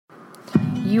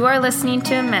You are listening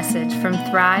to a message from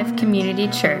Thrive Community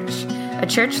Church, a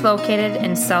church located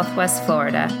in Southwest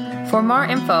Florida. For more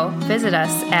info, visit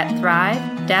us at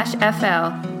thrive-fl.org.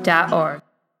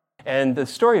 And the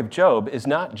story of Job is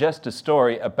not just a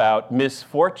story about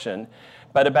misfortune,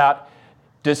 but about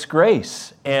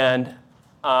disgrace and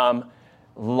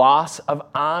loss of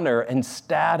honor and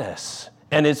status.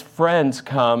 And his friends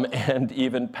come and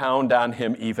even pound on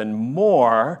him even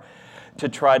more to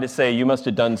try to say, you must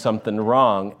have done something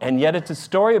wrong. And yet it's a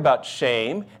story about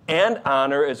shame and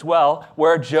honor as well,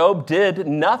 where Job did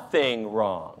nothing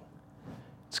wrong.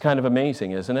 It's kind of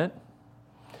amazing, isn't it?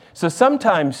 So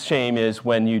sometimes shame is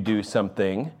when you do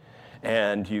something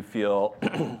and you feel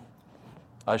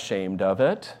ashamed of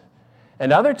it.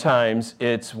 And other times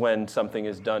it's when something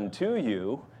is done to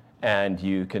you and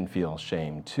you can feel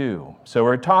shame too. So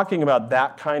we're talking about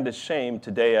that kind of shame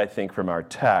today, I think, from our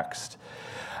text.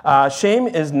 Shame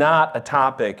is not a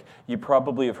topic you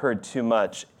probably have heard too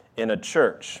much in a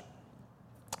church,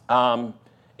 in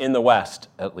the West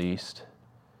at least,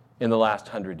 in the last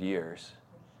 100 years.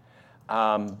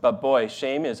 But boy,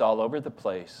 shame is all over the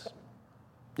place.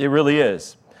 It really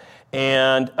is.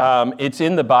 And it's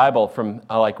in the Bible from,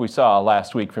 like we saw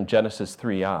last week, from Genesis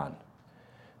 3 on.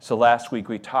 So last week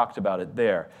we talked about it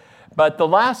there. But the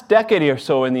last decade or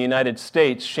so in the United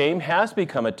States, shame has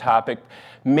become a topic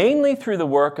mainly through the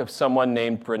work of someone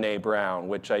named Brene Brown,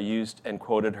 which I used and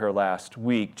quoted her last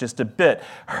week just a bit.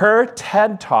 Her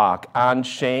TED Talk on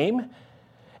shame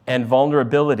and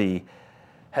vulnerability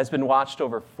has been watched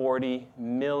over 40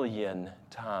 million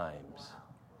times.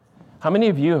 How many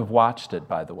of you have watched it,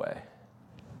 by the way?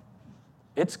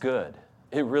 It's good.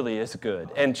 It really is good.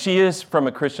 And she is from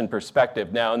a Christian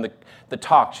perspective. Now, in the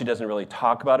talk, she doesn't really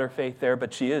talk about her faith there,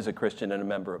 but she is a Christian and a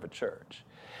member of a church.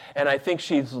 And I think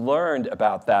she's learned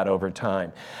about that over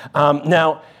time.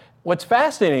 Now, what's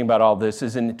fascinating about all this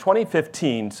is in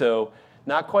 2015, so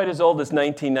not quite as old as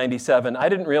 1997. I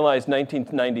didn't realize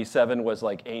 1997 was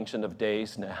like ancient of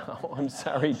days now. I'm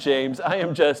sorry, James. I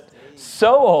am just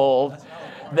so old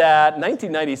that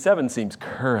 1997 seems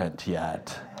current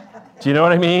yet. Do you know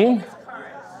what I mean?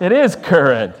 It is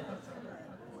current.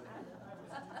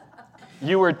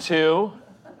 You were 2.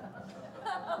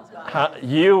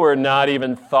 You were not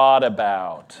even thought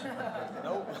about.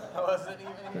 Nope, I wasn't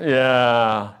even.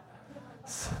 Yeah.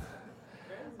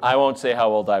 I won't say how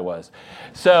old I was.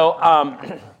 So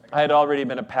I had already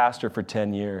been a pastor for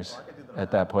 10 years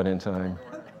at that point in time.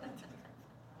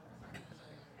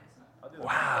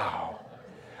 Wow.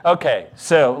 Okay,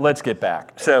 so let's get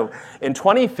back. So in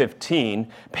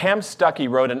 2015, Pam Stuckey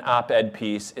wrote an op-ed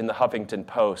piece in the Huffington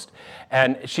Post,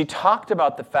 and she talked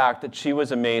about the fact that she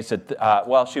was amazed at,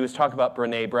 she was talking about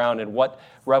Brene Brown and what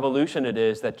revolution it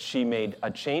is that she made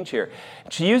a change here.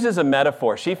 She uses a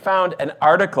metaphor. She found an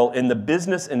article in the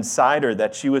Business Insider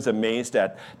that she was amazed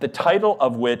at, the title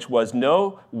of which was,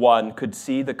 "No one could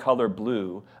see the color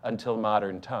blue until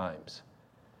modern times."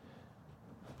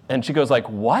 And she goes like,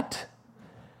 what?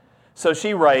 So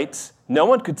she writes, no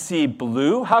one could see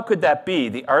blue? How could that be?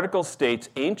 The article states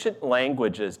ancient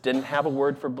languages didn't have a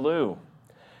word for blue.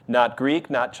 Not Greek,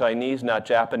 not Chinese, not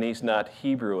Japanese, not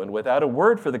Hebrew. And without a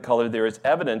word for the color, there is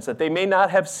evidence that they may not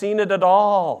have seen it at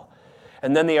all.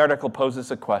 And then the article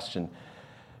poses a question.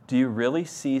 Do you really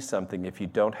see something if you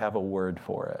don't have a word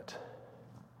for it?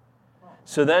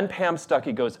 So then Pam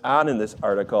Stuckey goes on in this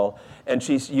article, and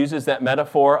she uses that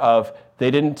metaphor of they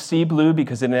didn't see blue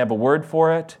because they didn't have a word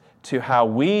for it, to how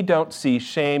we don't see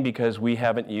shame because we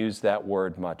haven't used that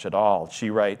word much at all. She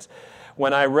writes,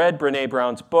 when I read Brene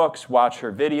Brown's books, watch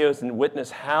her videos, and witness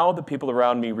how the people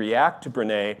around me react to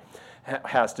Brene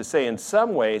has to say, in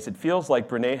some ways, it feels like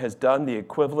Brene has done the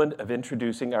equivalent of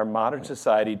introducing our modern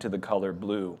society to the color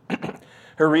blue.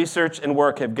 Her research and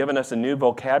work have given us a new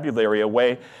vocabulary, a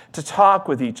way to talk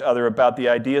with each other about the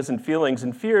ideas and feelings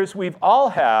and fears we've all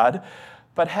had,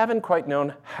 but haven't quite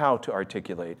known how to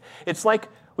articulate. It's like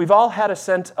we've all had a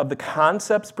sense of the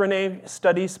concepts Brene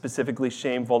studies, specifically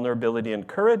shame, vulnerability, and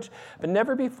courage, but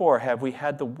never before have we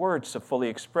had the words to fully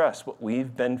express what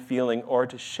we've been feeling or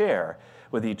to share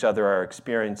with each other our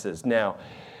experiences. Now,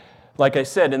 like I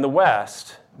said, in the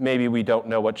West, maybe we don't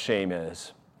know what shame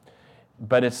is.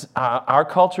 But it's our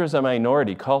culture is a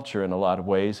minority culture in a lot of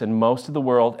ways, and most of the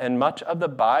world and much of the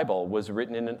Bible was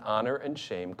written in an honor and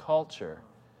shame culture,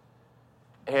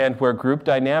 and where group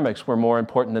dynamics were more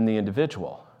important than the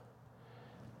individual.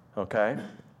 Okay?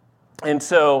 And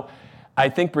so I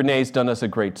think Brene's done us a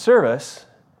great service.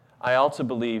 I also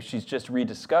believe she's just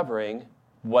rediscovering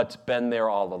what's been there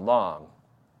all along.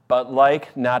 But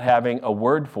like not having a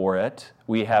word for it,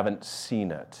 we haven't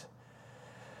seen it.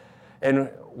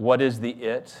 And what is the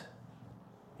it?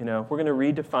 We're going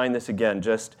to redefine this again.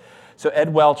 So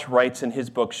Ed Welch writes in his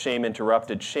book, Shame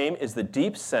Interrupted, shame is the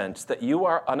deep sense that you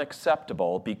are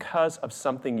unacceptable because of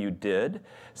something you did,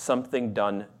 something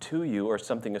done to you, or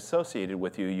something associated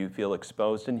with you. You feel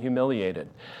exposed and humiliated.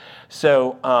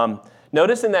 So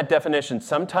notice in that definition,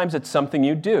 sometimes it's something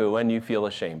you do and you feel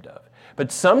ashamed of.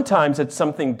 But sometimes it's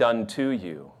something done to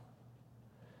you.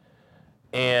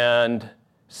 And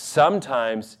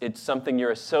sometimes it's something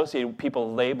you're associated,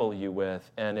 people label you with,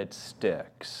 and it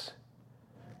sticks.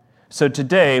 So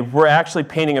today, we're actually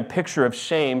painting a picture of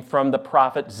shame from the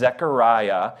prophet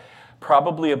Zechariah,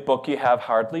 probably a book you have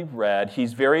hardly read. He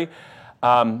is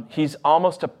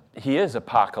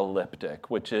apocalyptic,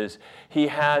 which is he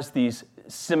has these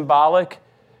symbolic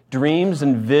dreams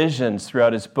and visions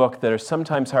throughout his book that are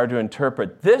sometimes hard to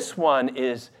interpret. This one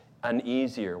is an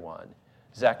easier one.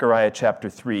 Zechariah chapter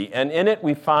 3. And in it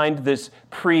we find this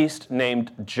priest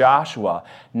named Joshua.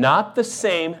 Not the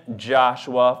same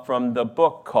Joshua from the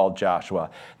book called Joshua.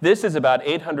 This is about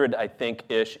 800, I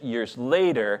think-ish years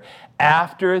later,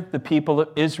 after the people of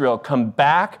Israel come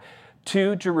back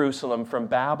to Jerusalem from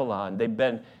Babylon. They've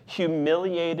been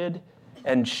humiliated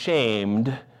and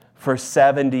shamed for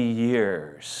 70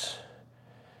 years.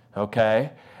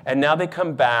 Okay? And now they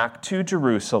come back to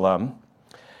Jerusalem,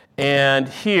 and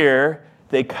here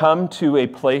they come to a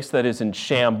place that is in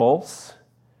shambles.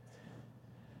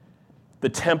 The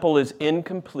temple is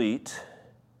incomplete,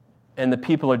 and the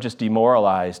people are just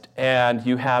demoralized. And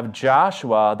you have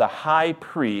Joshua, the high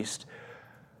priest.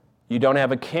 You don't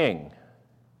have a king.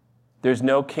 There's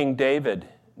no King David,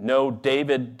 no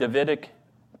Davidic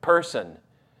person.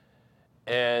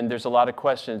 And there's a lot of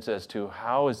questions as to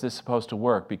how is this supposed to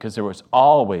work, because there was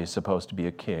always supposed to be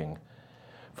a king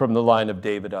from the line of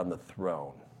David on the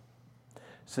throne.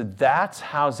 So that's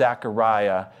how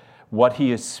Zechariah, what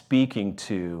he is speaking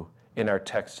to in our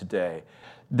text today.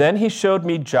 Then he showed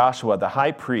me Joshua, the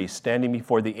high priest, standing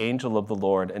before the angel of the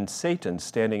Lord, and Satan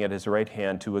standing at his right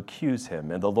hand to accuse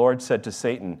him. And the Lord said to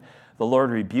Satan, "The Lord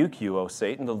rebuke you, O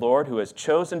Satan. The Lord who has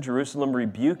chosen Jerusalem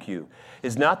rebuke you.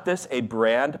 Is not this a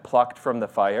brand plucked from the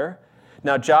fire?"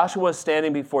 Now Joshua was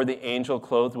standing before the angel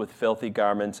clothed with filthy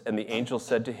garments, and the angel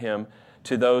said to him,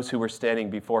 to those who were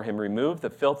standing before him, "Remove the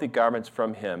filthy garments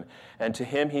from him." And to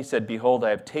him he said, "Behold,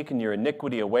 I have taken your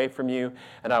iniquity away from you,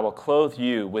 and I will clothe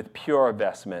you with pure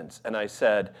vestments." And I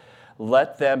said,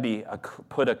 "Let them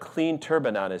put a clean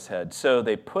turban on his head." So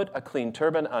they put a clean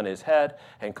turban on his head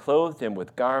and clothed him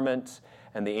with garments,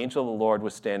 and the angel of the Lord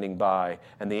was standing by.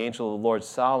 And the angel of the Lord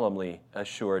solemnly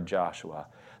assured Joshua,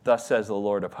 "Thus says the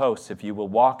Lord of hosts, if you will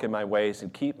walk in my ways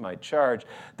and keep my charge,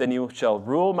 then you shall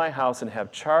rule my house and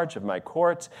have charge of my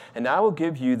courts, and I will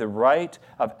give you the right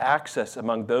of access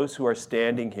among those who are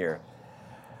standing here.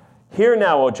 Hear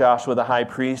now, O Joshua the high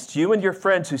priest, you and your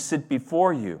friends who sit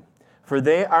before you, for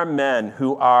they are men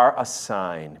who are a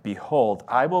sign. Behold,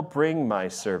 I will bring my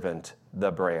servant, the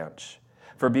branch.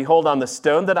 For behold, on the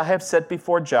stone that I have set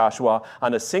before Joshua,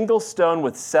 on a single stone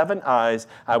with 7 eyes,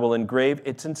 I will engrave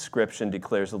its inscription,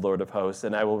 declares the Lord of hosts,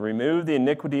 and I will remove the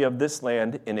iniquity of this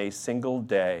land in a single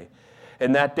day.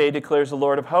 In that day, declares the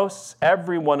Lord of hosts,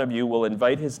 every one of you will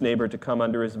invite his neighbor to come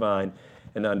under his vine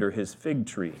and under his fig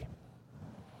tree.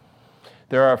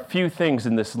 There are a few things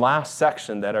in this last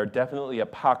section that are definitely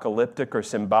apocalyptic or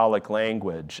symbolic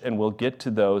language, and we'll get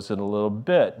to those in a little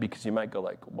bit, because you might go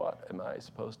like, what am I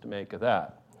supposed to make of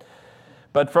that?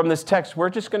 But from this text, we're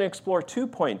just going to explore 2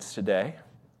 points today.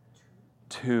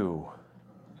 2.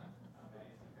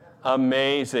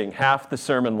 Amazing. Half the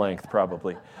sermon length,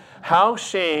 probably. How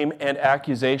shame and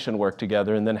accusation work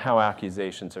together, and then how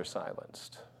accusations are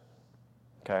silenced.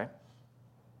 Okay?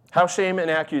 How shame and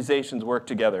accusations work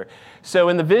together. So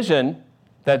in the vision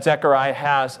that Zechariah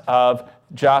has of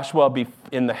Joshua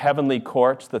in the heavenly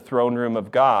courts, the throne room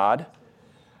of God,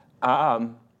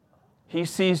 he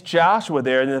sees Joshua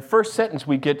there. And in the first sentence,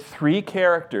 we get 3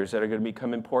 characters that are going to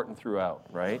become important throughout,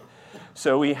 right?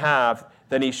 So we have,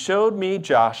 then he showed me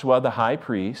Joshua, the high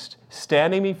priest,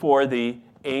 standing before the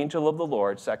angel of the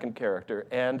Lord, second character,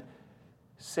 and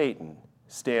Satan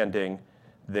standing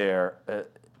there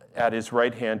at his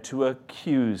right hand to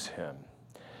accuse him.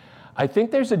 I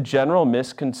think there's a general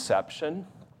misconception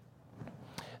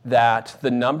that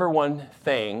the number one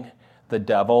thing the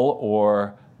devil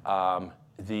or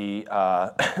the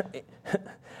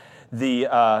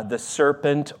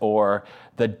serpent or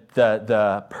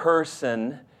the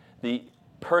person, the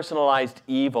personalized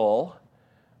evil,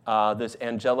 this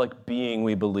angelic being,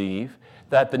 we believe,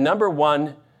 that the number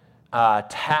one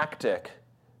tactic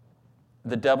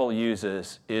the devil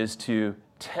uses is to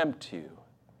tempt you,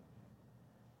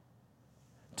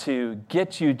 to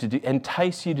get you to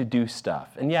entice you to do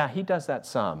stuff. And yeah, he does that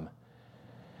some.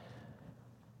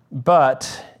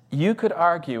 But you could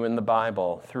argue in the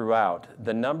Bible throughout,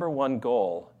 the number one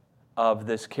goal of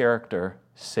this character,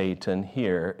 Satan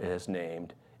here is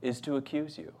named, is to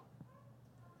accuse you,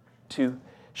 to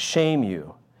shame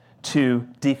you, to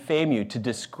defame you, to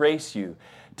disgrace you,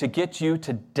 to get you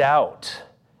to doubt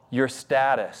your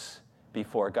status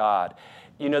before God.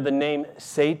 You know, the name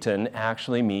Satan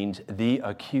actually means the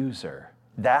accuser.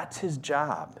 That's his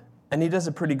job. And he does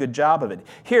a pretty good job of it.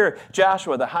 Here,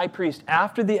 Joshua, the high priest,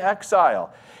 after the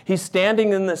exile, he's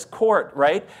standing in this court,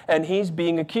 right? And he's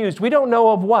being accused. We don't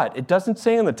know of what. It doesn't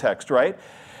say in the text, right?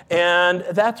 And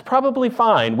that's probably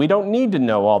fine. We don't need to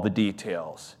know all the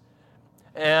details.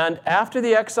 And after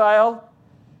the exile,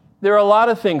 there are a lot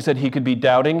of things that he could be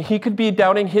doubting. He could be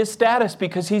doubting his status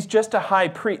because he's just a high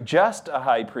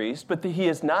priest, but he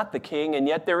is not the king, and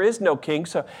yet there is no king.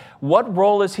 So what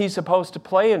role is he supposed to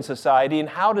play in society, and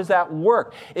how does that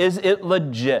work? Is it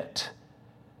legit?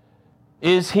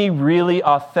 Is he really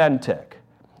authentic?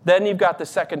 Then you've got the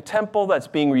second temple that's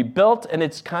being rebuilt, and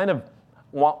it's kind of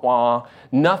wah-wah,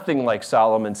 nothing like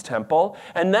Solomon's temple.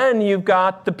 And then you've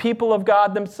got the people of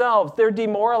God themselves. They're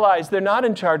demoralized. They're not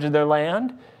in charge of their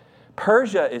land.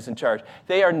 Persia is in charge.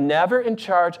 They are never in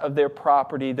charge of their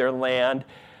property, their land,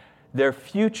 their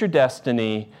future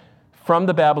destiny from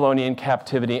the Babylonian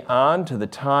captivity on to the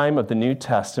time of the New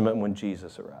Testament when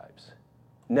Jesus arrives.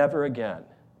 Never again.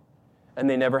 And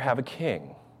they never have a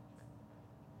king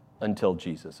until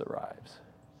Jesus arrives.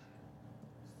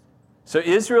 So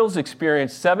Israel's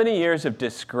experienced 70 years of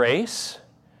disgrace,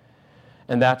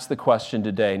 and that's the question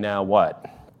today. Now what?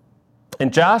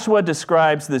 And Joshua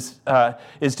describes this,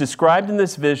 is described in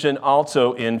this vision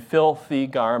also in filthy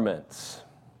garments,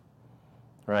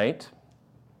 right?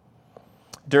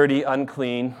 Dirty,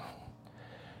 unclean,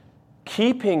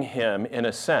 keeping him, in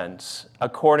a sense,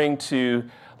 according to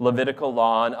Levitical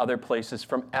law and other places,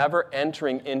 from ever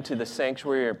entering into the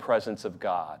sanctuary or presence of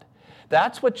God.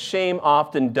 That's what shame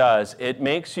often does. It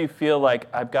makes you feel like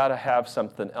I've got to have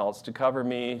something else to cover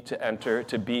me, to enter,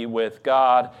 to be with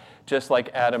God, just like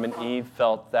Adam and Eve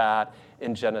felt that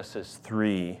in Genesis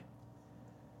 3.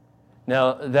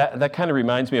 Now, that kind of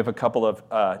reminds me of a couple of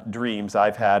dreams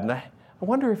I've had, and I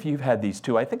wonder if you've had these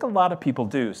too. I think a lot of people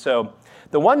do. So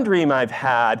the one dream I've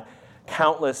had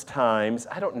countless times,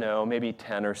 I don't know, maybe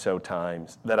 10 or so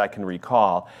times that I can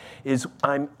recall, is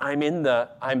I'm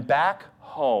back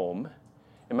home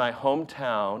in my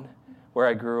hometown where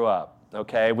I grew up,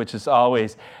 okay, which is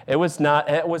always, it was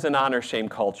an honor shame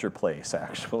culture place,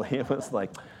 actually. It was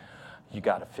like, you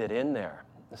got to fit in there.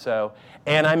 So,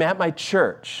 and I'm at my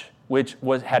church, which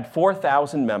had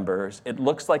 4,000 members. It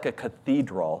looks like a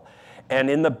cathedral. And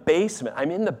in the basement,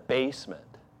 I'm in the basement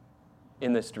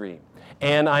in this dream.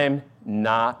 And I am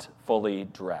not fully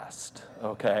dressed,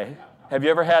 okay? Have you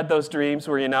ever had those dreams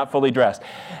where you're not fully dressed?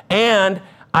 And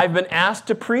I've been asked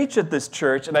to preach at this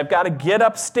church, and I've got to get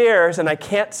upstairs, and I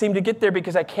can't seem to get there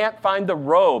because I can't find the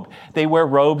robe. They wear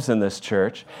robes in this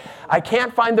church. I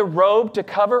can't find the robe to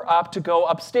cover up to go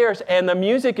upstairs, and the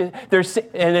music and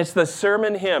it's the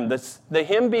sermon hymn, the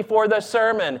hymn before the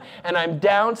sermon, and I'm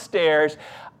downstairs,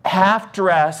 half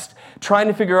dressed, trying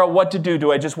to figure out what to do.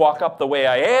 Do I just walk up the way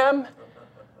I am?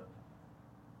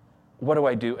 What do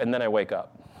I do? And then I wake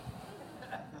up.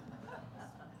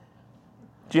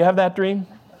 Do you have that dream?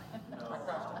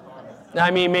 I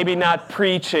mean, maybe not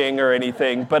preaching or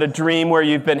anything, but a dream where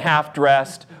you've been half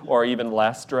dressed or even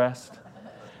less dressed.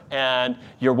 And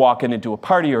you're walking into a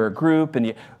party or a group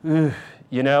and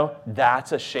you know,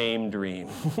 that's a shame dream.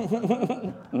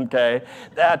 Okay?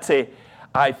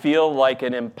 I feel like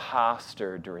an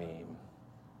imposter dream.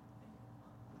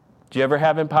 Do you ever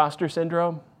have imposter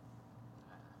syndrome?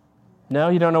 No,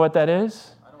 you don't know what that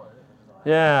is?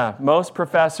 Yeah, most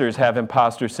professors have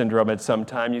imposter syndrome at some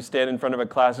time. You stand in front of a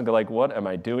class and go like, what am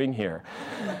I doing here?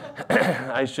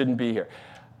 I shouldn't be here.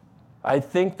 I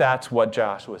think that's what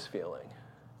Josh was feeling.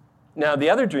 Now, the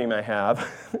other dream I have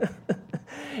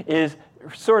is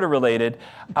sort of related.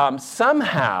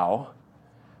 Somehow,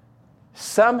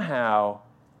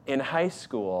 in high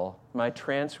school, my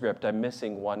transcript, I'm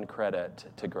missing 1 credit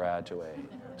to graduate.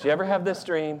 Do you ever have this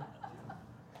dream?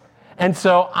 And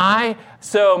so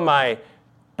my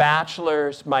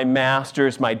bachelor's, my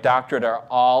master's, my doctorate are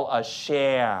all a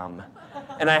sham.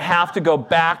 And I have to go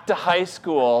back to high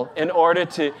school in order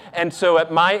to, and so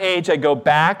at my age, I go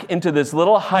back into this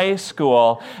little high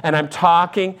school, and I'm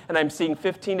talking, and I'm seeing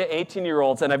 15 to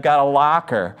 18-year-olds, and I've got a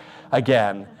locker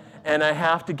again. And I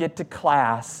have to get to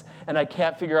class, and I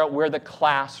can't figure out where the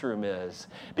classroom is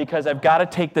because I've got to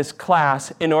take this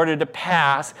class in order to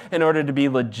pass, in order to be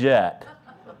legit.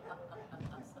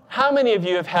 How many of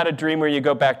you have had a dream where you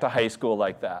go back to high school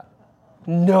like that?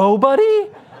 Nobody?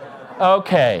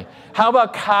 Okay. How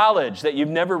about college, that you've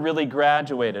never really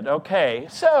graduated? Okay.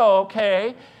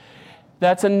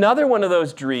 That's another one of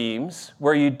those dreams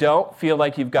where you don't feel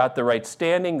like you've got the right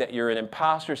standing, that you're an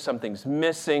imposter, something's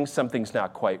missing, something's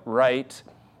not quite right.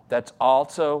 That's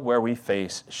also where we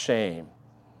face shame.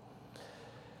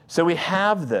 So we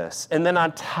have this. And then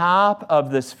on top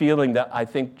of this feeling that I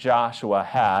think Joshua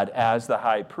had as the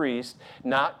high priest,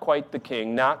 not quite the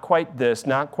king, not quite this,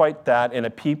 not quite that, in a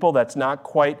people that's not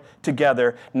quite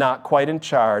together, not quite in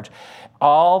charge,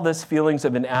 all this feelings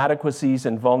of inadequacies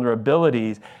and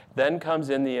vulnerabilities, then comes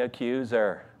in the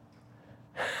accuser.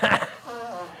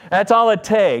 That's all it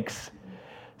takes.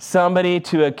 Somebody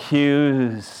to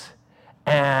accuse.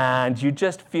 And you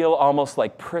just feel almost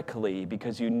like prickly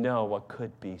because you know what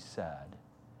could be said.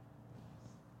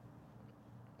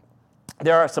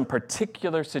 There are some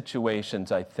particular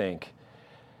situations, I think,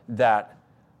 that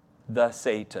the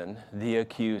Satan, the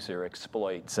accuser,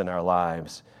 exploits in our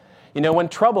lives. You know, when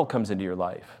trouble comes into your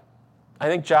life, I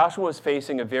think Joshua was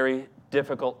facing a very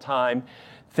difficult time.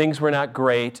 Things were not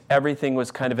great. Everything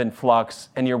was kind of in flux,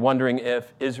 and you're wondering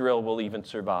if Israel will even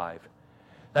survive.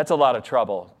 That's a lot of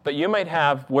trouble. But you might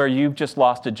have where you've just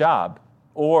lost a job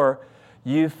or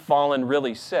you've fallen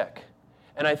really sick.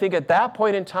 And I think at that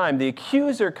point in time, the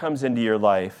accuser comes into your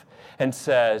life and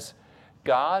says,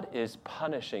 God is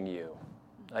punishing you.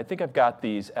 I think I've got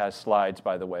these as slides,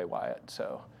 by the way, Wyatt.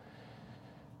 So,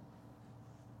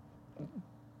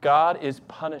 God is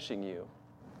punishing you,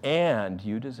 and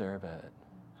you deserve it.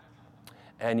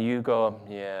 And you go,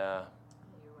 yeah,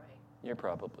 you're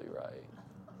probably right.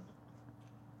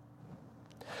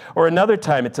 Or another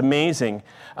time, it's amazing.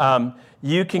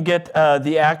 You can get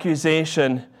the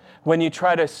accusation when you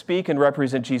try to speak and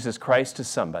represent Jesus Christ to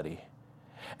somebody.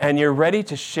 And you're ready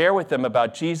to share with them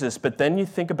about Jesus, but then you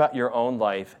think about your own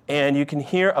life, and you can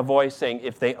hear a voice saying,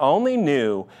 if they only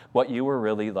knew what you were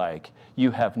really like,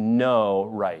 you have no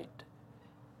right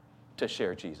to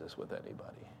share Jesus with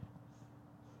anybody.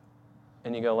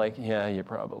 And you go like, yeah, you're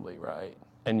probably right.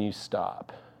 And you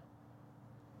stop.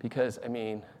 Because, I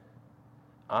mean,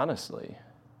 honestly,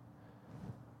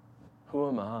 who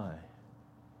am I?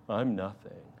 I'm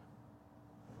nothing.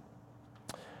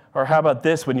 Or how about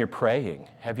this when you're praying?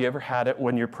 Have you ever had it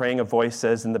when you're praying, a voice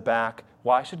says in the back,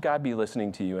 why should God be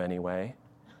listening to you anyway?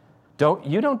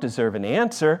 You don't deserve an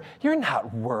answer. You're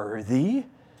not worthy.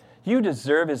 You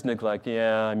deserve his neglect.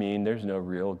 Yeah, I mean, there's no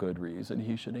real good reason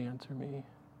he should answer me.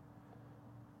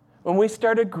 When we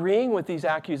start agreeing with these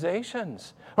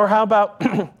accusations. Or how about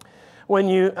when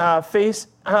you face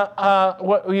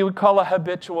what we would call a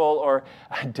habitual, or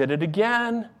I did it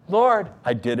again, Lord,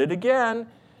 I did it again.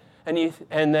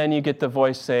 And then you get the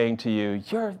voice saying to you,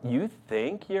 you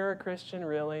think you're a Christian,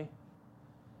 really?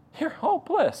 You're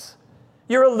hopeless.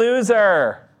 You're a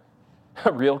loser.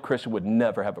 A real Christian would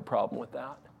never have a problem with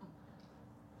that.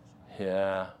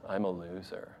 Yeah, I'm a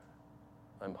loser.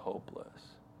 I'm hopeless.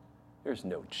 There's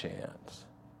no chance.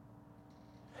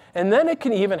 And then it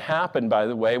can even happen, by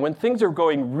the way, when things are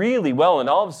going really well and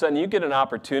all of a sudden you get an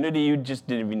opportunity you just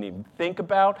didn't even think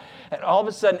about, and all of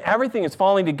a sudden everything is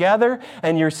falling together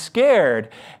and you're scared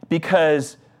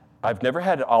because I've never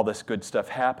had all this good stuff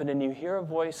happen, and you hear a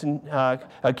voice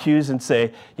accuse and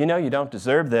say, you know, you don't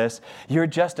deserve this. You're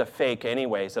just a fake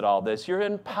anyways at all this. You're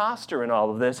an imposter in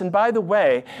all of this. And by the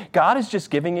way, God is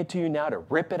just giving it to you now to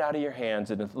rip it out of your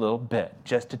hands in a little bit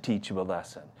just to teach you a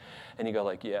lesson. And you go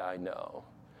like, yeah, I know.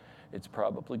 It's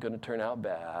probably going to turn out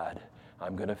bad.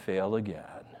 I'm going to fail again.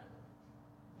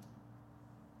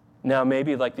 Now,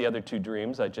 maybe like the other two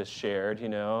dreams I just shared, you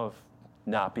know, of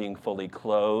not being fully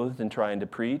clothed and trying to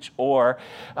preach, or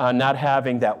not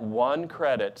having that one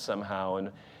credit somehow,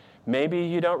 and maybe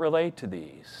you don't relate to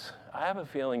these. I have a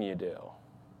feeling you do.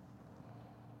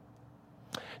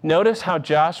 Notice how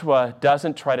Joshua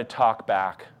doesn't try to talk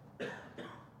back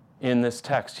in this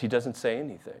text. He doesn't say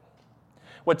anything.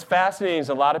 What's fascinating is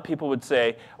a lot of people would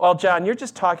say, well, John, you're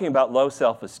just talking about low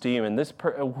self-esteem, and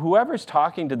whoever's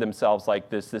talking to themselves like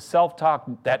this self-talk,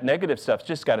 that negative stuff's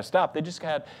just got to stop. They just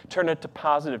got to turn it to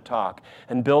positive talk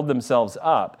and build themselves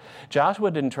up.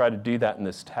 Joshua didn't try to do that in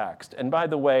this text. And by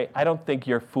the way, I don't think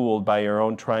you're fooled by your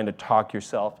own trying to talk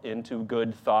yourself into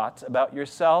good thoughts about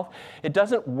yourself. It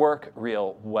doesn't work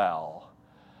real well.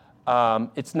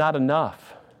 It's not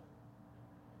enough.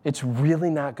 It's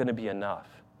really not going to be enough.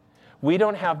 We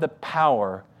don't have the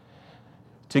power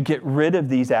to get rid of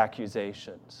these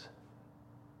accusations.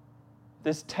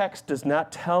 This text does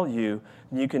not tell you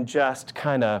can just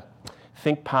kind of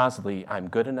think positively, I'm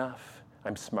good enough,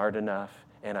 I'm smart enough,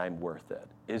 and I'm worth it.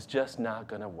 It's just not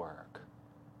going to work.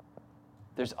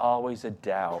 There's always a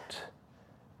doubt.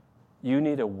 You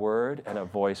need a word and a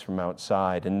voice from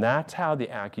outside, and that's how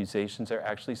the accusations are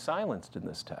actually silenced in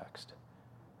this text.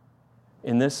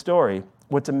 In this story,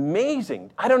 what's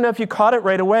amazing, I don't know if you caught it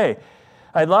right away.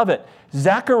 I love it.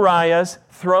 Zechariah's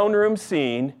throne room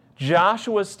scene,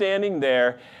 Joshua's standing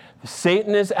there.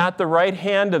 Satan is at the right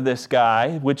hand of this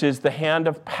guy, which is the hand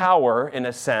of power, in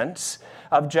a sense,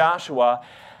 of Joshua.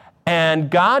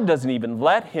 And God doesn't even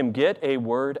let him get a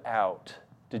word out.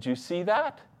 Did you see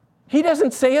that? He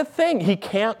doesn't say a thing. He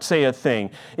can't say a thing.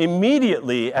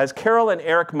 Immediately, as Carol and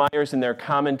Eric Myers in their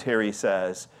commentary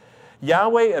says,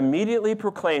 Yahweh immediately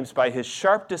proclaims by his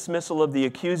sharp dismissal of the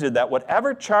accuser that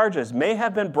whatever charges may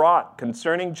have been brought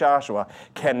concerning Joshua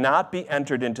cannot be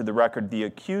entered into the record. The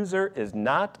accuser is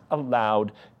not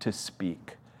allowed to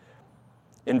speak.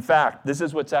 In fact, this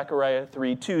is what Zechariah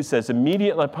 3:2 says,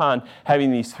 immediately upon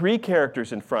having these three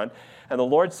characters in front, and the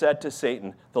Lord said to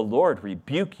Satan, the Lord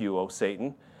rebuke you, O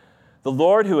Satan. The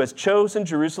Lord who has chosen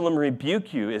Jerusalem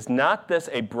rebuke you. Is not this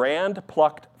a brand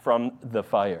plucked from the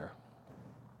fire?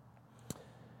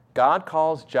 God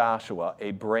calls Joshua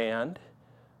a brand,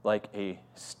 like a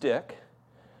stick,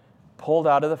 pulled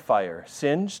out of the fire,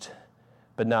 singed,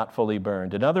 but not fully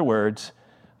burned. In other words,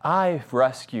 I've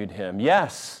rescued him.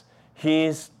 Yes,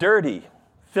 he's dirty,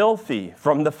 filthy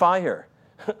from the fire,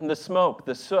 the smoke,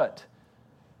 the soot,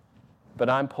 but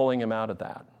I'm pulling him out of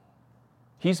that.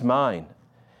 He's mine.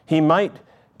 He might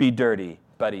be dirty,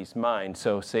 but he's mine.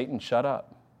 So Satan, shut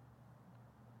up.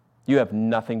 You have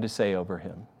nothing to say over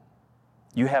him.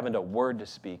 You haven't a word to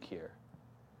speak here.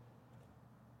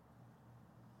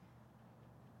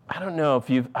 I don't know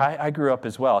if I grew up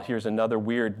as well. Here's another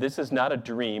weird, this is not a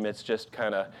dream. It's just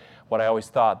kind of what I always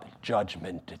thought the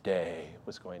judgment day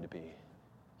was going to be.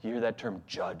 You hear that term,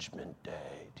 judgment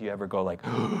day. Do you ever go like,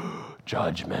 oh,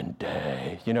 judgment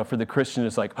day? You know, for the Christian,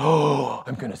 it's like, oh,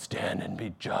 I'm going to stand and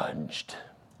be judged.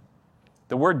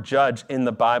 The word judge in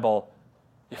the Bible,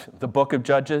 the book of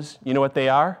Judges, you know what they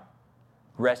are?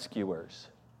 Rescuers.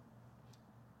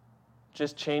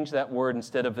 Just change that word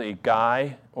instead of a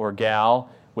guy or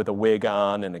gal with a wig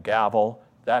on and a gavel.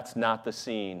 That's not the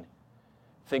scene.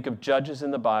 Think of judges in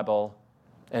the Bible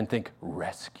and think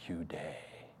rescue day.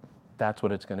 That's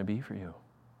what it's going to be for you.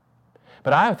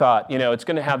 But I thought, it's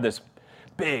going to have this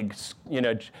big,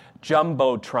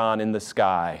 jumbotron in the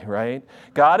sky, right?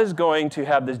 God is going to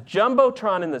have this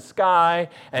jumbotron in the sky,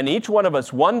 and each one of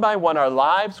us, one by one, our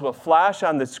lives will flash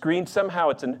on the screen.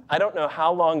 Somehow I don't know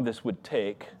how long this would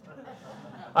take.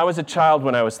 I was a child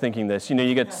when I was thinking this.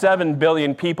 You get 7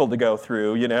 billion people to go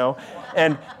through,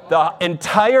 and the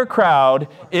entire crowd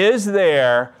is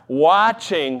there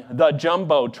watching the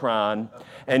jumbotron,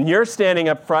 and you're standing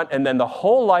up front, and then the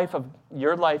whole life of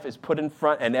your life is put in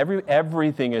front, and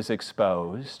everything is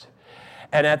exposed.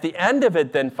 And at the end of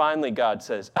it, then finally God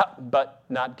says, but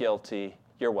not guilty,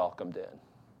 you're welcomed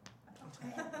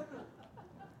in.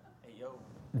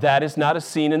 That is not a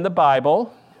scene in the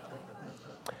Bible.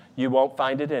 You won't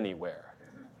find it anywhere.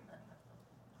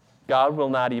 God will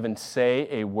not even say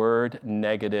a word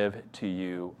negative to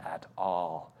you at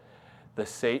all. The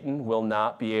Satan will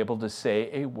not be able to say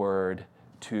a word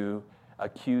to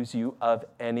accuse you of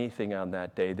anything on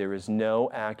that day. There is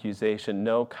no accusation,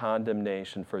 no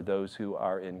condemnation for those who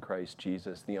are in Christ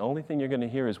Jesus. The only thing you're going to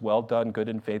hear is, well done, good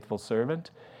and faithful servant.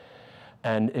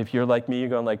 And if you're like me, you're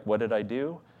going like, what did I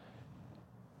do?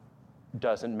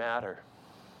 Doesn't matter.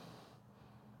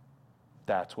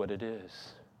 That's what it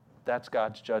is. That's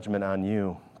God's judgment on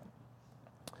you.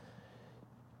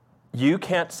 You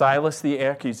can't silence the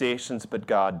accusations, but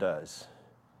God does.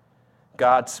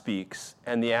 God speaks,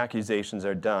 and the accusations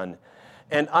are done.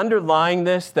 And underlying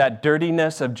this, that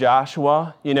dirtiness of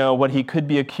Joshua, what he could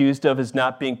be accused of is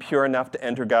not being pure enough to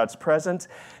enter God's presence.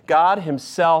 God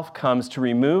himself comes to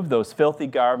remove those filthy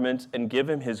garments and give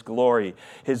him his glory.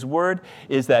 His word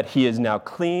is that he is now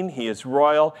clean, he is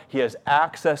royal, he has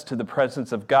access to the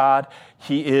presence of God,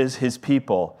 he is his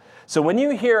people. So when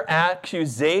you hear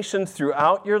accusations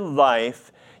throughout your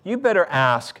life, you better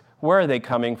ask, where are they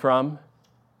coming from?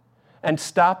 And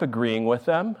stop agreeing with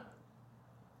them.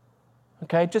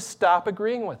 Okay, just stop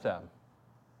agreeing with them.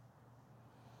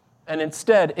 And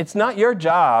instead, it's not your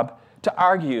job to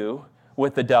argue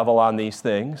with the devil on these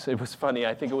things. It was funny,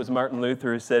 I think it was Martin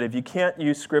Luther who said, if you can't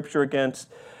use Scripture against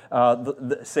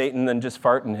Satan, then just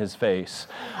fart in his face.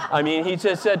 I mean, he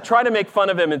just said, try to make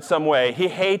fun of him in some way. He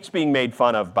hates being made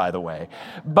fun of, by the way.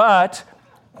 But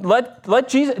let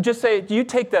Jesus, just say, you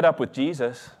take that up with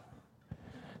Jesus.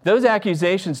 Those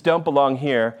accusations don't belong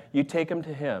here. You take them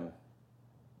to him.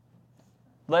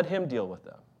 Let him deal with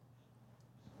them.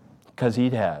 Because he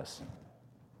has.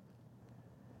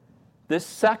 This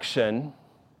section,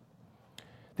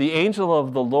 the angel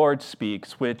of the Lord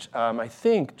speaks, which I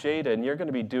think, Jaden, you're going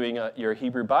to be doing your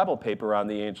Hebrew Bible paper on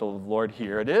the angel of the Lord.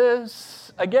 Here it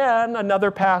is. Again,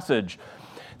 another passage.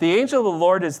 The angel of the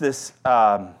Lord is this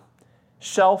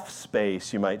shelf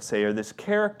space, you might say, or this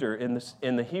character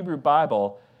in the Hebrew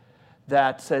Bible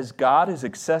that says God is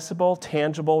accessible,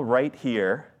 tangible right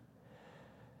here,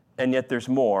 and yet there's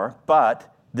more,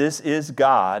 but this is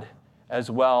God as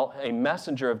well, a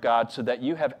messenger of God, so that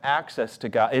you have access to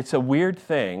God. It's a weird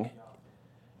thing.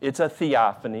 It's a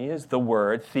theophany is the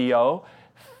word. Theo,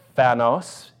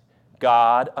 phanos,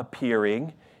 God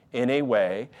appearing in a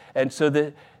way. And so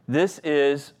this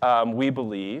is, we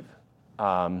believe,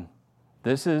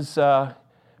 this is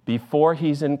before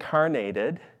he's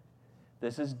incarnated.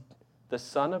 This is the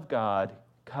Son of God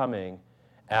coming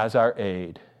as our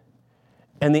aid.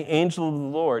 And the angel of the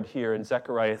Lord here in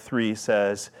Zechariah 3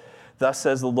 says, "Thus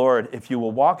says the Lord, if you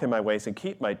will walk in my ways and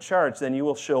keep my charge, then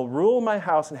you shall rule my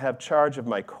house and have charge of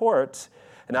my courts,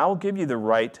 and I will give you the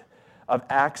right of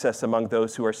access among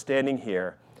those who are standing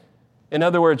here." In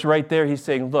other words, right there, he's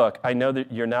saying, look, I know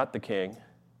that you're not the king.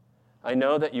 I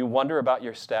know that you wonder about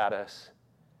your status.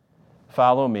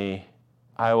 Follow me.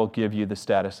 I will give you the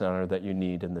status and honor that you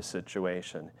need in this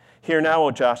situation. Hear now,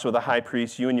 O Joshua the high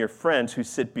priest, you and your friends who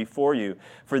sit before you,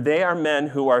 for they are men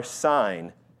who are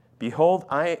sign. Behold,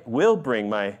 I will bring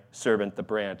my servant the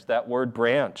branch. That word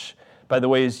branch, by the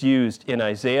way, is used in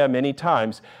Isaiah many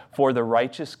times for the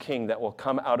righteous king that will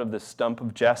come out of the stump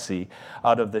of Jesse,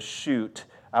 out of the shoot,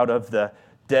 out of the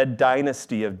dead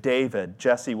dynasty of David.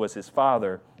 Jesse was his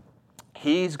father.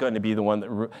 He's going to be the one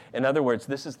that, in other words,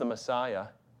 this is the Messiah.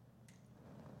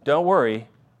 Don't worry,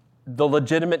 the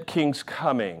legitimate king's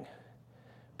coming.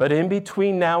 But in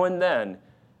between now and then,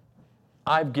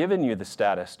 I've given you the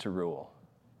status to rule.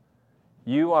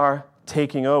 You are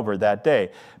taking over that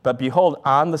day. But behold,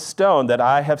 on the stone that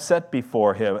I have set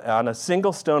before him, on a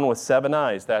single stone with 7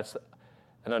 eyes, that's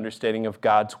an understanding of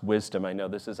God's wisdom. I know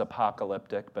this is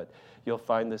apocalyptic, but you'll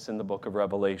find this in the book of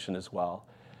Revelation as well.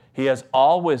 He has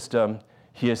all wisdom.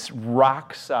 He is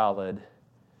rock solid.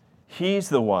 He's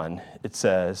the one, it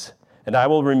says, and I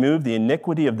will remove the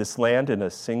iniquity of this land in a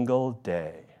single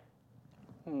day.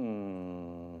 Do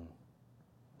you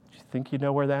think you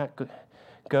know where that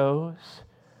goes?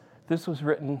 This was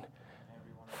written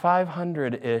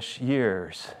 500-ish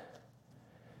years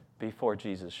before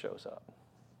Jesus shows up.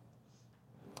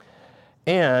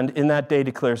 And in that day,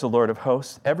 declares the Lord of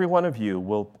hosts, every one of you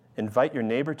will invite your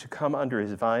neighbor to come under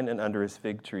his vine and under his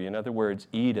fig tree. In other words,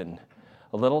 Eden.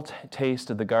 A little taste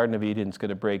of the Garden of Eden is going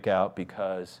to break out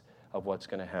because of what's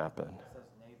going to happen. It says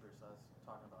neighbors, so it's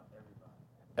talking about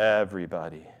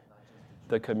everybody. Everybody.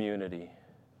 The community.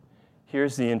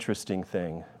 Here's the interesting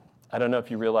thing. I don't know if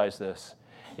you realize this.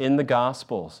 In the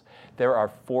Gospels, there are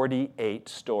 48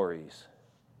 stories,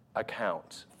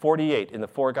 accounts. 48 in the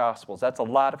 4 Gospels. That's a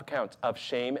lot of accounts of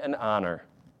shame and honor.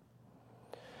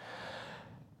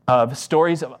 Of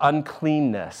stories of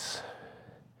uncleanness.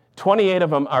 28 of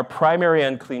them are primary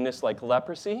uncleanness like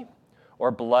leprosy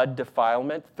or blood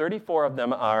defilement. 34 of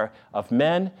them are of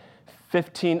men,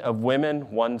 15 of women,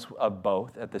 one's of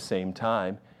both at the same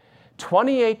time.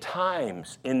 28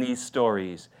 times in these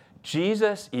stories,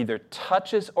 Jesus either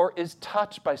touches or is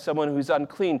touched by someone who's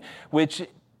unclean, which,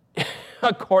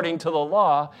 according to the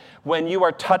law, when you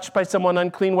are touched by someone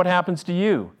unclean, what happens to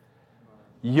you?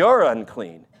 You're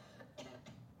unclean.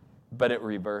 But it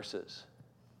reverses.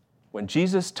 When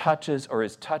Jesus touches or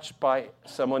is touched by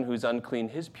someone who's unclean,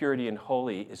 his purity and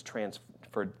holy is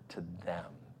transferred to them.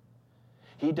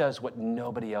 He does what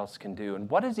nobody else can do. And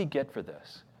what does he get for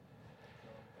this?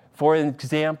 For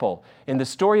example, in the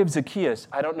story of Zacchaeus,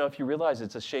 I don't know if you realize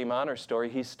it's a shame-honor story.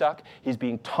 He's stuck. He's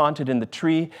being taunted in the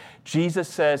tree. Jesus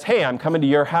says, hey, I'm coming to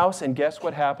your house. And guess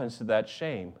what happens to that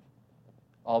shame?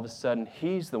 All of a sudden,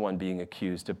 he's the one being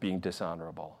accused of being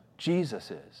dishonorable. Jesus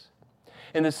is.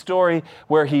 In the story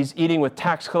where he's eating with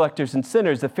tax collectors and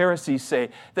sinners, the Pharisees say,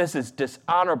 this is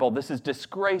dishonorable, this is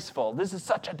disgraceful, this is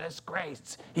such a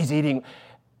disgrace. He's eating.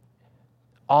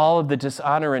 All of the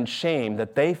dishonor and shame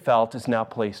that they felt is now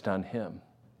placed on him.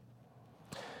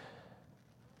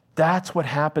 That's what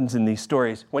happens in these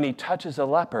stories. When he touches a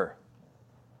leper,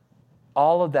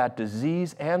 all of that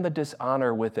disease and the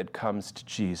dishonor with it comes to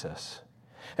Jesus.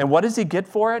 And what does he get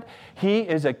for it? He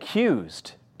is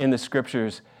accused in the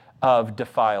scriptures of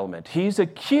defilement. He's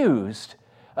accused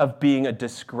of being a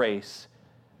disgrace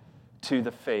to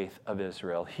the faith of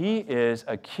Israel. He is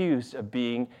accused of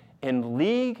being in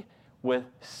league with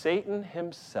Satan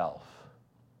himself,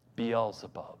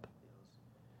 Beelzebub.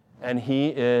 And he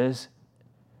is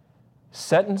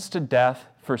sentenced to death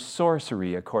for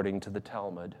sorcery, according to the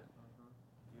Talmud.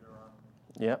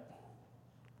 Yep.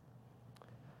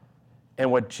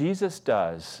 And what Jesus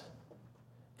does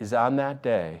is on that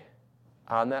day,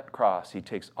 on that cross, he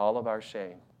takes all of our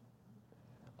shame,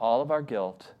 all of our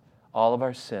guilt, all of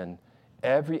our sin,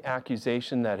 every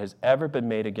accusation that has ever been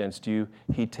made against you,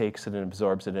 he takes it and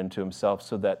absorbs it into himself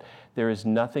so that there is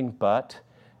nothing but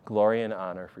glory and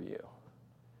honor for you.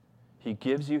 He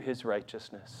gives you his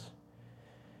righteousness.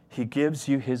 He gives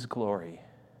you his glory.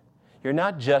 You're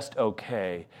not just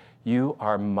okay. You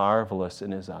are marvelous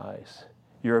in his eyes.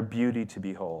 You're a beauty to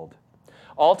behold.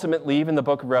 Ultimately, even the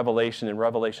book of Revelation, in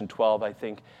Revelation 12, I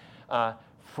think,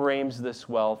 frames this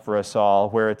well for us all,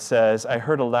 where it says, I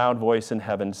heard a loud voice in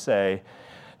heaven say,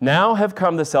 now have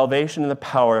come the salvation and the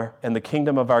power and the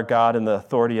kingdom of our God and the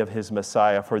authority of his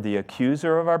Messiah, for the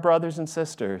accuser of our brothers and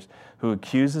sisters, who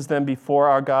accuses them before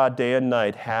our God day and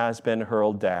night, has been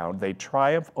hurled down. They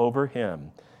triumph over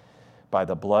him by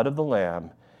the blood of the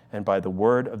Lamb and by the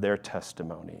word of their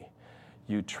testimony.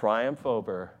 You triumph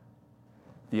over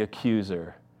the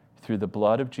accuser through the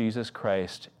blood of Jesus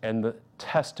Christ and the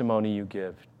testimony you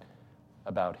give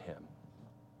about him.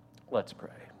 Let's pray.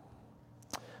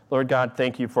 Lord God,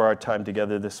 thank you for our time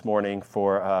together this morning,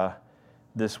 for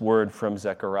this word from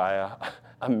Zechariah,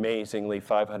 amazingly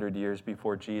 500 years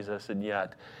before Jesus, and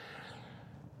yet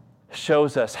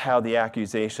shows us how the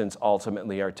accusations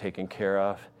ultimately are taken care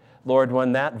of. Lord,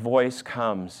 when that voice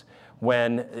comes,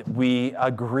 when we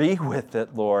agree with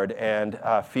it, Lord, and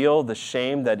feel the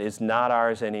shame that is not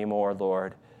ours anymore,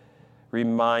 Lord,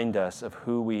 remind us of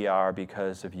who we are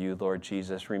because of you, Lord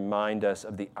Jesus. Remind us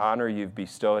of the honor you've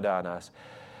bestowed on us.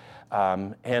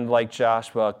 And like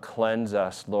Joshua, cleanse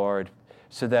us, Lord,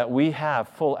 so that we have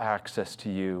full access to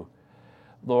you.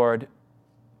 Lord,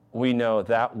 we know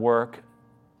that work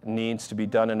needs to be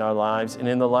done in our lives and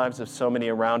in the lives of so many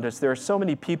around us. There are so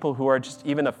many people who are just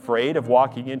even afraid of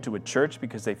walking into a church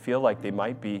because they feel like they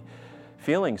might be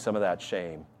feeling some of that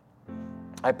shame.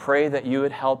 I pray that you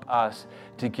would help us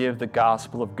to give the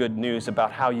gospel of good news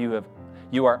about how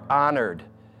you are honored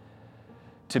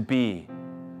to be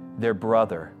their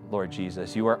brother, Lord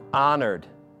Jesus. You are honored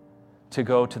to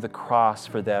go to the cross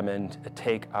for them and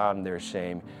take on their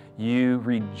shame. You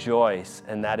rejoice,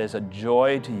 and that is a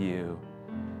joy to you,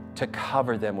 to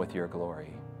cover them with your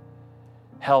glory.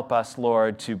 Help us,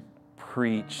 Lord, to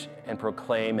preach and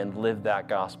proclaim and live that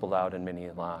gospel out in many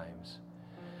lives.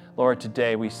 Lord,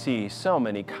 today we see so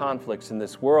many conflicts in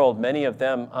this world, many of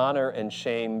them honor and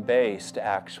shame-based,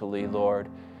 actually, Lord.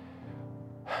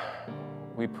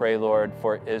 We pray, Lord,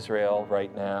 for Israel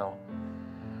right now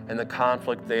and the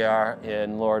conflict they are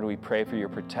in. Lord, we pray for your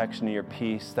protection and your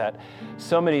peace, that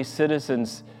so many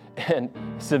citizens and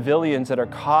civilians that are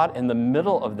caught in the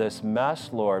middle of this mess,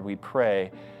 Lord, we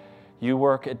pray you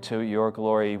work it to your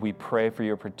glory. We pray for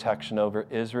your protection over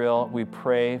Israel. We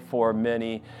pray for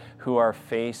many who are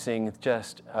facing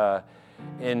just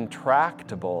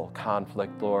intractable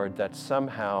conflict, Lord, that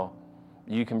somehow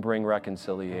you can bring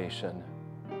reconciliation.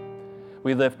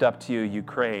 We lift up to you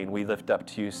Ukraine. We lift up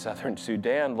to you Southern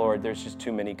Sudan, Lord. There's just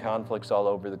too many conflicts all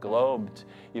over the globe to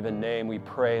even name. We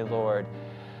pray, Lord,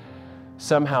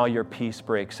 somehow your peace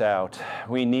breaks out.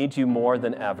 We need you more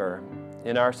than ever.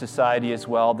 In our society as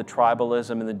well, the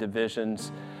tribalism and the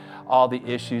divisions, all the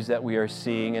issues that we are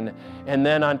seeing. And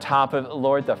then on top of it,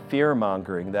 Lord, the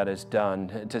fear-mongering that is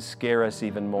done to scare us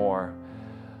even more.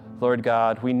 Lord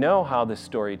God, we know how this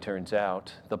story turns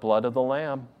out. The blood of the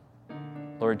Lamb.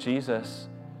 Lord Jesus,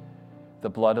 the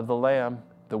blood of the Lamb,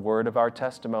 the word of our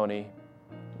testimony.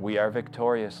 We are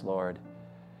victorious, Lord.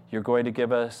 You're going to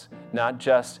give us not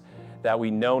just that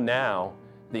we know now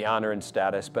the honor and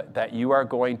status, but that you are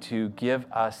going to give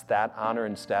us that honor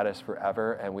and status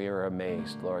forever, and we are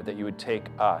amazed, Lord, that you would take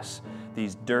us,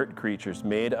 these dirt creatures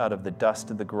made out of the dust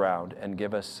of the ground, and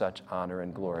give us such honor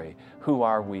and glory. Who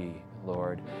are we,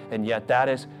 Lord? And yet that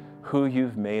is who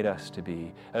you've made us to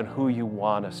be and who you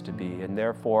want us to be. And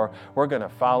therefore, we're going to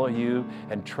follow you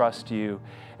and trust you.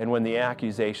 And when the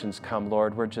accusations come,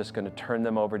 Lord, we're just going to turn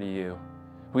them over to you.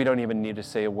 We don't even need to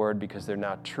say a word because they're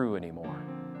not true anymore.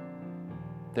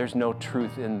 There's no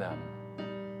truth in them.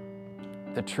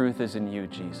 The truth is in you,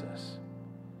 Jesus.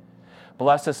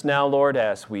 Bless us now, Lord,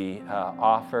 as we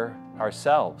offer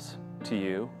ourselves to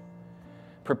you.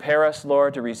 Prepare us,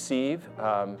 Lord, to receive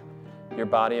your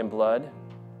body and blood.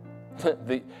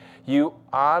 You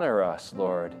honor us,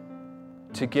 Lord,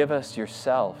 to give us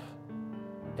yourself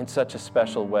in such a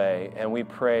special way. And we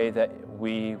pray that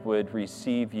we would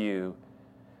receive you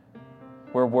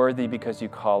We're worthy because you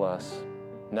call us,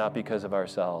 not because of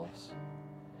ourselves.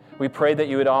 We pray that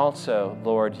you would also,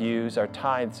 Lord, use our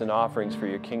tithes and offerings for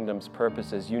your kingdom's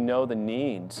purposes. You know the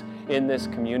needs in this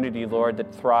community, Lord,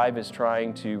 that Thrive is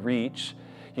trying to reach.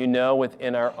 You know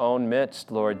within our own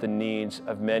midst, Lord, the needs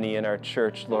of many in our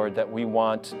church, Lord, that we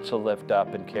want to lift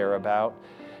up and care about.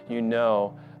 You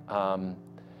know,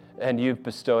 and you've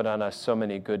bestowed on us so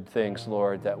many good things,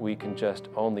 Lord, that we can just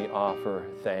only offer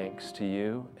thanks to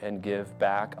you and give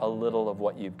back a little of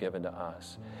what you've given to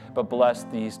us. But bless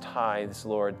these tithes,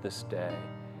 Lord, this day.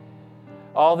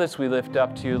 All this we lift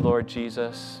up to you, Lord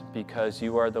Jesus, because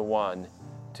you are the one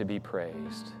to be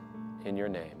praised. In your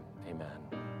name,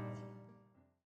 amen.